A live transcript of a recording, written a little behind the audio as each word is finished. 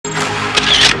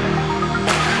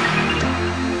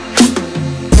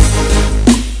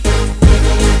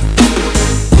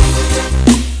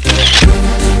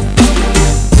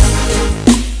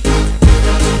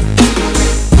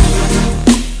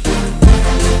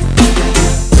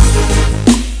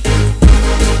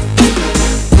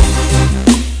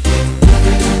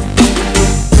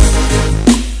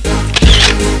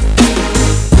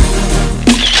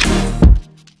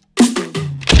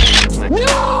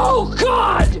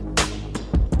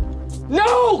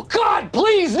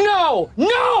No!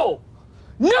 No!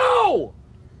 No!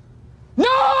 No!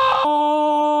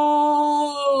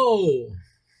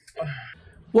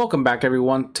 Welcome back,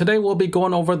 everyone. Today we'll be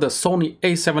going over the Sony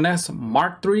A7S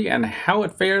Mark III and how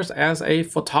it fares as a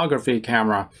photography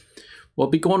camera. We'll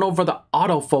be going over the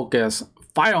autofocus,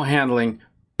 file handling,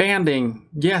 banding.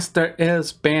 Yes, there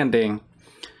is banding.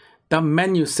 The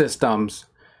menu systems,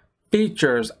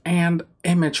 features, and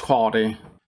image quality.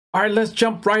 Alright, let's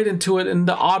jump right into it in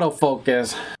the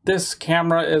autofocus. This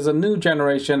camera is a new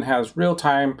generation, has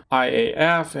real-time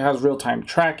IAF, it has real-time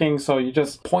tracking, so you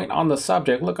just point on the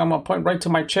subject. Look, I'm gonna point right to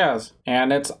my chest,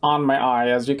 and it's on my eye.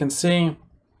 As you can see,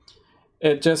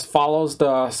 it just follows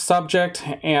the subject,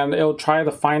 and it'll try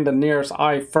to find the nearest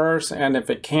eye first, and if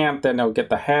it can't, then it'll get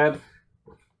the head.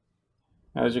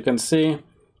 As you can see,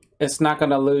 it's not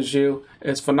gonna lose you.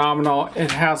 It's phenomenal.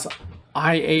 It has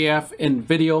IAF in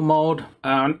video mode,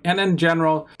 and in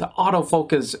general the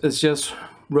autofocus is just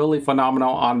really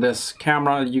phenomenal on this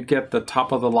camera. You get the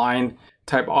top of the line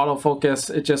type autofocus.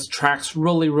 It just tracks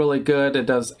really good. It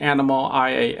does animal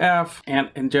IAF, and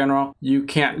in general you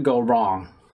can't go wrong.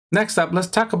 Next up, let's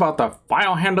talk about the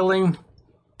file handling.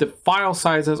 The file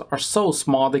sizes are so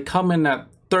small. They come in at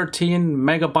 13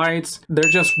 megabytes. They're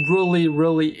just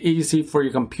really easy for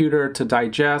your computer to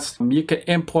digest. You can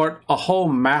import a whole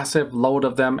massive load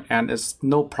of them and it's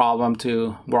no problem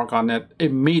to work on it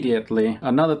immediately.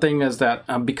 Another thing is that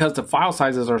because the file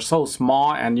sizes are so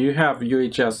small and you have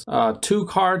UHS 2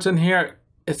 cards in here,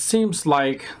 it seems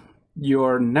like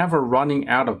you're never running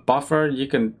out of buffer. You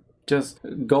can just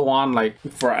go on like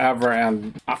forever,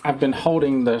 and I've been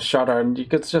holding the shutter and you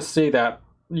could just see that,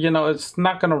 you know, it's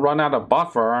not going to run out of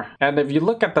buffer. And if you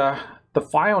look at the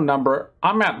file number,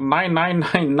 I'm at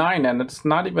 9999 and it's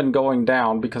not even going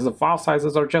down because the file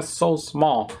sizes are just so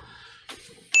small.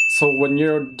 So when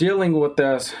you're dealing with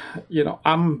this, you know,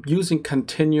 I'm using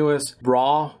continuous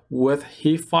RAW with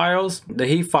HEIF files. The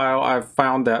HEIF file, I've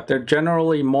found that they're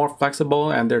generally more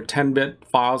flexible and they're 10-bit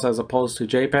files as opposed to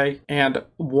JPEG. And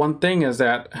one thing is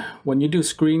that when you do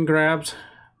screen grabs,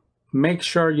 make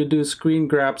sure you do screen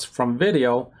grabs from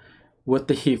video with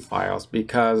the HEIF files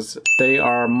because they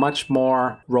are much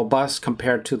more robust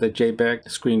compared to the JPEG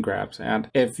screen grabs. And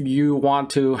if you want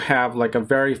to have like a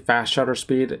very fast shutter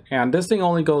speed, and this thing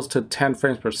only goes to 10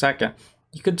 frames per second,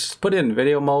 you could just put it in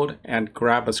video mode and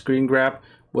grab a screen grab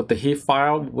with the HEIF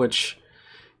file, which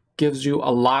gives you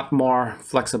a lot more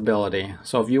flexibility.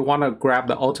 So if you want to grab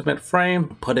the ultimate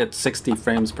frame, put it 60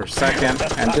 frames per second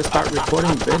and just start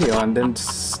recording video and then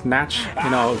snatch, you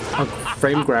know, a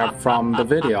frame grab from the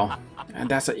video. And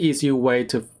that's an easy way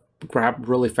to grab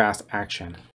really fast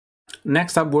action.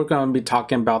 Next up, we're going to be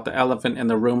talking about the elephant in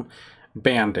the room,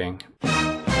 banding.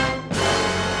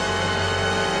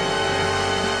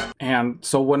 And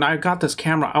so when I got this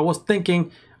camera, I was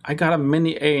thinking I got a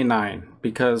mini A9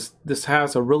 because this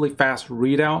has a really fast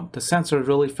readout. The sensor is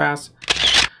really fast,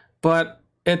 but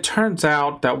it turns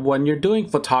out that when you're doing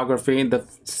photography, the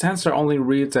sensor only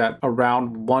reads at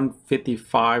around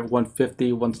 155,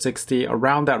 150, 160,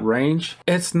 around that range.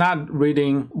 It's not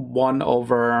reading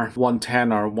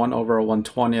 1/110 or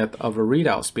 1/120th of a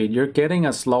readout speed. You're getting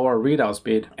a slower readout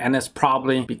speed, and it's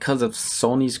probably because of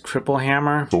Sony's cripple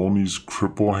hammer.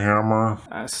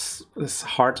 It's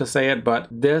hard to say it, but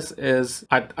this is,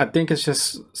 I think it's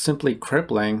just simply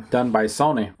crippling done by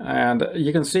Sony. And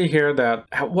you can see here that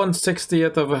at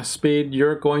 1/60th of a speed,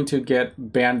 you're going to get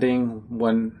banding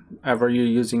whenever you're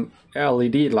using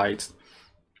LED lights.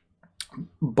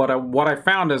 But what I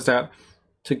found is that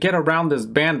to get around this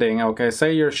banding, okay,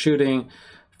 say you're shooting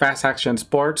fast action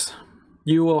sports,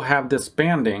 you will have this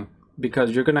banding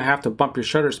because you're going to have to bump your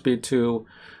shutter speed to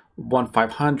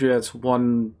 1/500ths,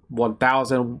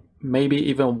 1/1000, maybe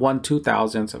even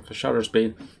 1/2000ths of a shutter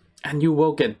speed, and you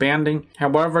will get banding.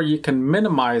 However, you can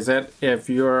minimize it if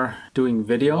you're doing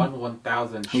video.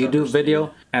 1/1000. You do video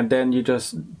speed, and then you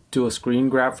just do a screen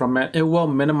grab from it. It will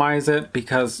minimize it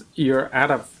because you're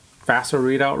at a faster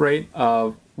readout rate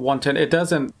of 110. It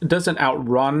doesn't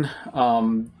outrun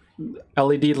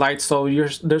LED lights, so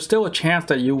there's still a chance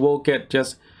that you will get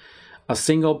just a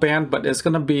single band, but it's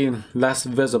going to be less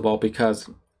visible because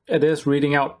it is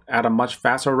reading out at a much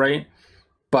faster rate,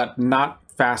 but not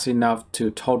fast enough to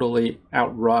totally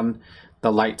outrun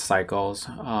the light cycles.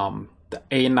 The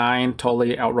A9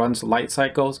 totally outruns light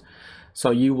cycles,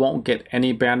 so you won't get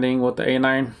any banding with the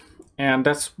A9. And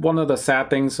that's one of the sad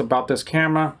things about this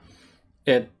camera.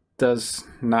 It does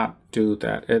not do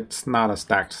that. It's not a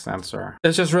stacked sensor.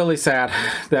 It's just really sad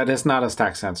that it's not a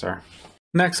stacked sensor.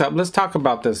 Next up, let's talk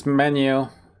about this menu.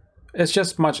 It's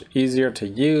just much easier to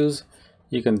use.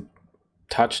 You can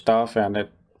touch stuff and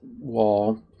it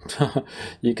will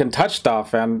you can touch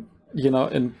stuff, and you know,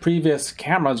 in previous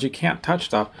cameras you can't touch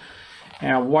stuff.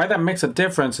 And why that makes a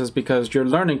difference is because your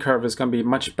learning curve is going to be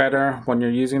much better when you're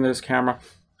using this camera.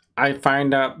 I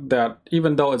find out that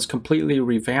even though it's completely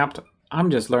revamped,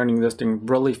 I'm just learning this thing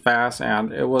really fast,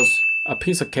 and it was a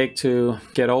piece of cake to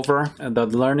get over the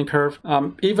learning curve.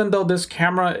 Even though this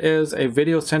camera is a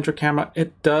video-centric camera,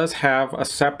 it does have a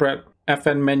separate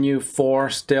FN menu for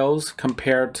stills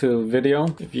compared to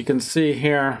video. If you can see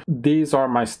here, these are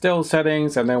my still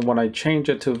settings, and then when I change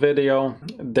it to video,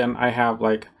 then I have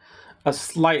like a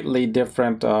slightly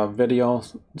different video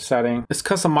setting. It's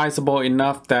customizable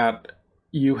enough that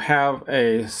you have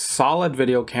a solid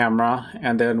video camera,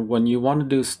 and then when you want to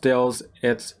do stills,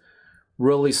 it's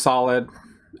really solid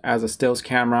as a stills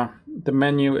camera. The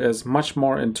menu is much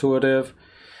more intuitive.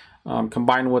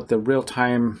 Combined with the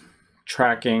real-time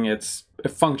tracking, it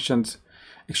functions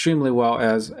extremely well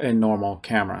as a normal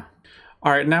camera.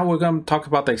 All right, now we're going to talk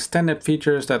about the extended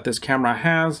features that this camera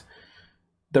has.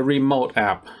 The remote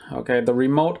app. Okay, the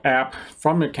remote app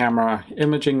from your camera,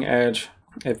 Imaging Edge.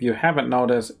 If you haven't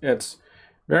noticed, it's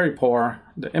very poor.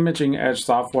 The Imaging Edge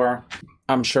software,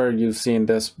 I'm sure you've seen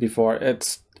this before.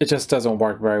 It just doesn't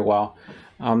work very well.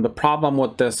 The problem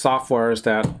with this software is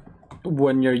that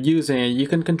when you're using it, you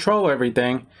can control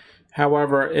everything.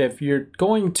 However, if you're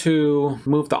going to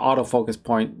move the autofocus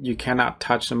point, you cannot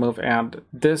touch the move. And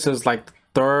this is like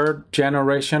third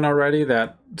generation already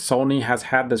that Sony has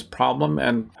had this problem,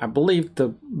 and I believe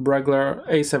the regular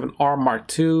A7R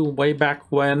Mark II way back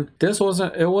when,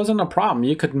 it wasn't a problem.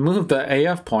 You could move the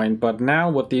AF point, but now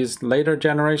with these later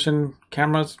generation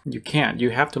cameras, you can't.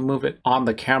 You have to move it on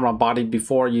the camera body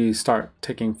before you start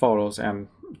taking photos, and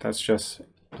that's just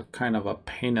a kind of a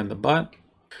pain in the butt.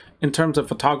 In terms of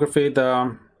photography,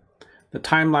 the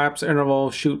time-lapse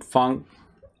interval shoot func,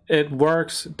 it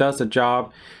works, does the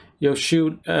job. You'll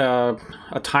shoot a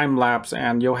time lapse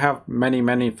and you'll have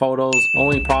many photos.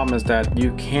 Only problem is that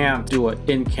you can't do an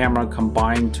in-camera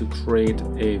combine to create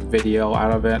a video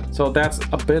out of it. So that's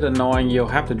a bit annoying. You'll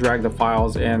have to drag the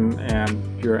files in,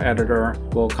 and your editor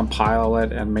will compile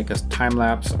it and make a time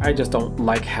lapse. I just don't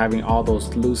like having all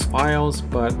those loose files,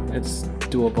 but it's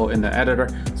doable in the editor.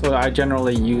 So I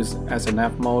generally use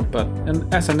SNF mode, but in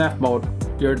SNF mode,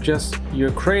 you're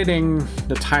creating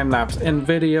the time lapse in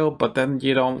video, but then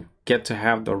you don't get to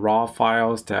have the raw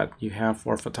files that you have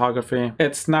for photography.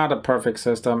 It's not a perfect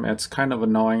system. It's kind of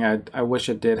annoying. I wish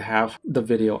it did have the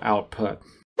video output.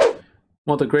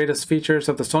 One of the greatest features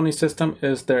of the Sony system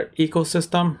is their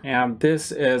ecosystem, and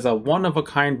this is a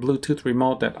one-of-a-kind Bluetooth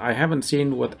remote that I haven't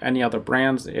seen with any other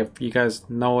brands. If you guys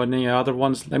know any other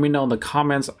ones, let me know in the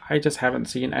comments. I just haven't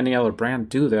seen any other brand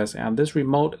do this, and this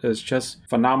remote is just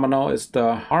phenomenal. It's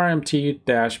the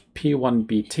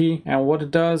RMT-P1BT, and what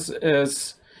it does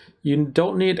is you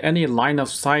don't need any line of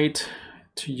sight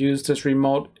to use this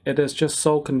remote. It is just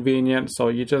so convenient. So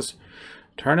you just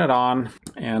turn it on,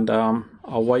 and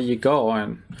away you go.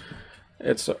 And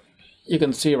you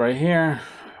can see right here,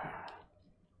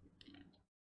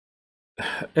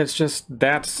 it's just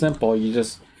that simple. You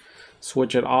just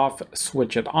switch it off,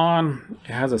 switch it on.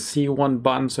 It has a C1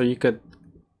 button, so you could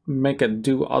make it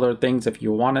do other things if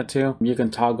you wanted to. You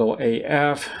can toggle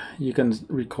AF, you can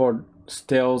record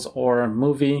stills or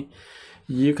movie.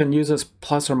 You can use this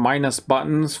plus or minus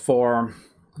buttons for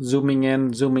zooming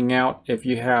in, zooming out if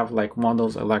you have like one of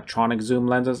those electronic zoom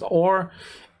lenses, or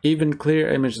even clear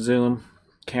image zoom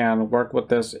can work with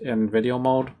this in video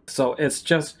mode. So it's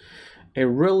just a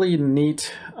really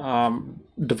neat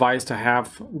device to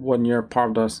have when you're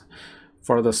part of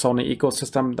for the Sony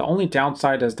ecosystem. The only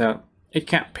downside is that it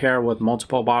can't pair with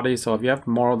multiple bodies. So if you have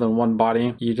more than one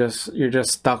body, you're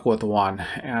just stuck with one.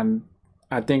 And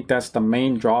I think that's the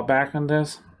main drawback on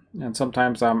this. And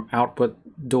sometimes I'm out with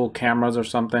dual cameras or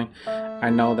something. I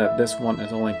know that this one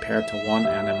is only paired to one,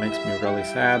 and it makes me really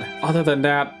sad. Other than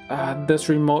that, this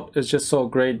remote is just so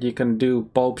great. You can do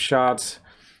bulb shots,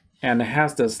 and it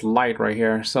has this light right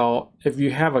here. So if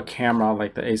you have a camera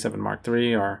like the A7 Mark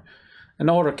III or an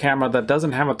older camera that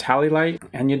doesn't have a tally light,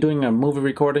 and you're doing a movie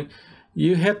recording,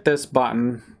 you hit this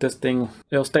button, this thing,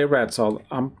 it'll stay red. So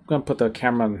I'm gonna put the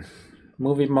camera in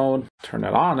movie mode, turn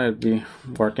it on, it'll be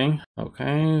working.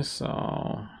 Okay,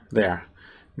 so there.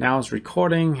 Now it's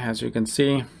recording, as you can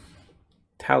see,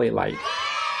 tally light.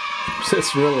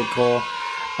 It's really cool.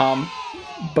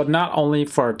 But not only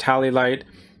for tally light,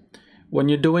 when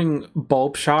you're doing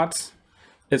bulb shots,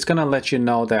 it's gonna let you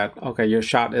know that, okay, your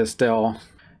shot is still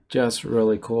just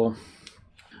really cool.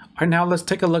 All right, now let's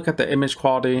take a look at the image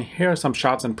quality. Here are some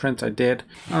shots and prints I did.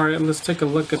 All right, let's take a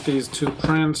look at these two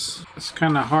prints. It's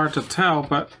kind of hard to tell,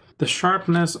 but The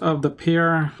sharpness of the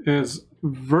pier is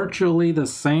virtually the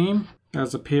same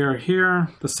as the pier here.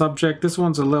 The subject, this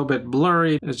one's a little bit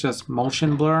blurry. It's just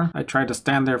motion blur. I tried to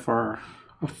stand there for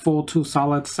a full 2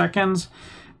 solid seconds,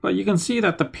 but you can see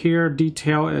that the pier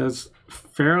detail is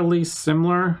fairly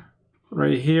similar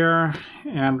right here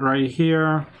and right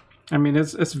here. I mean,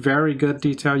 it's very good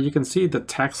detail. You can see the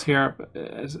text here.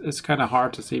 It's kind of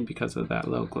hard to see because of that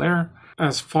low glare.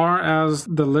 As far as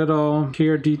the little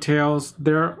pier details,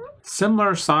 they're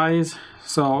similar size.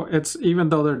 So it's, even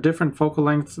though they're different focal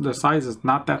lengths, the size is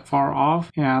not that far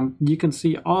off. And you can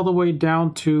see all the way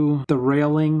down to the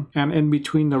railing and in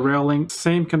between the railing.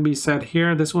 Same can be said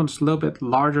here. This one's a little bit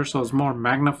larger, so it's more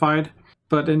magnified.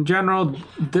 But in general,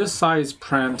 this size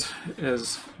print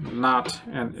is not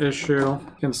an issue. You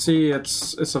can see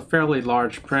it's a fairly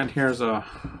large print. Here's a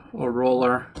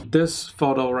roller. This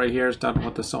photo right here is done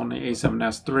with the Sony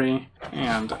A7S III,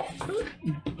 and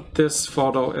this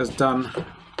photo is done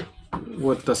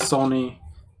with the Sony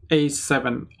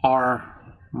A7R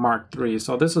Mark III.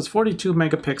 So this is 42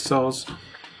 megapixels,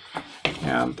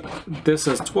 and this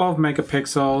is 12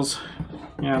 megapixels.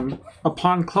 And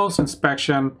upon close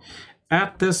inspection,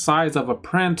 at this size of a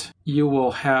print, you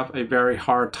will have a very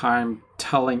hard time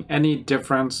telling any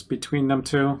difference between them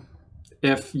two,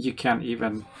 if you can't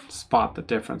even spot the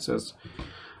differences.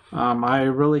 I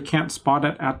really can't spot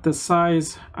it at this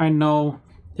size. I know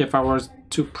if I was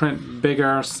to print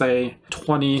bigger, say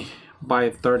 20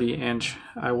 by 30 inch,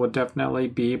 I would definitely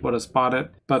be able to spot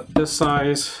it. But this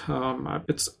size,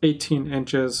 it's 18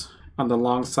 inches on the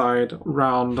long side,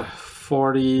 around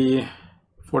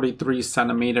 43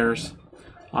 centimeters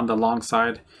on the long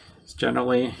side. It's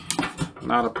generally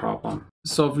not a problem.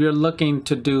 So if you're looking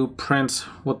to do prints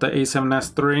with the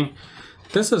A7S III,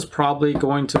 this is probably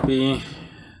going to be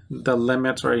the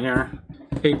limit right here,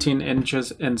 18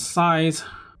 inches in size.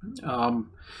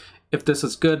 If this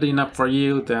is good enough for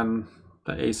you, then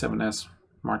the A7S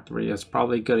Mark III is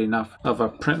probably good enough of a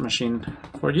print machine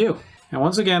for you. And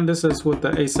once again, this is with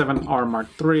the A7R Mark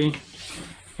III,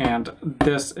 and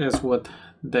this is with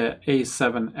the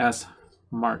A7S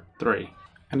Mark III.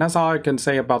 And that's all I can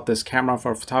say about this camera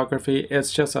for photography.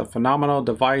 It's just a phenomenal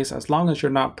device. As long as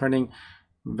you're not printing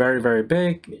very, very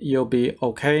big, you'll be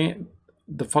okay.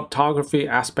 The photography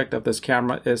aspect of this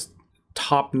camera is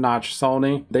top-notch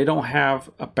Sony. They don't have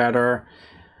a better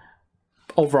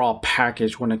overall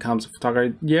package when it comes to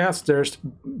photography. Yes, there's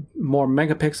more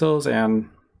megapixels and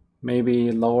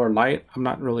maybe lower light. I'm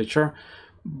not really sure,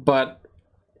 but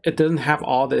it doesn't have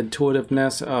all the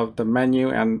intuitiveness of the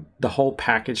menu and the whole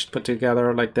package put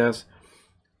together like this.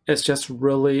 It's just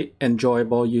really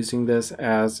enjoyable using this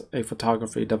as a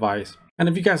photography device. And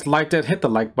if you guys liked it, hit the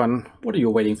like button. What are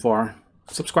you waiting for?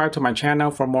 Subscribe to my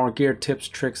channel for more gear tips,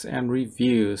 tricks, and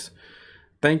reviews.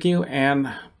 Thank you,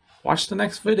 and watch the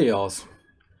next videos.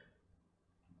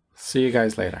 See you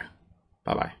guys later.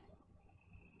 Bye-bye.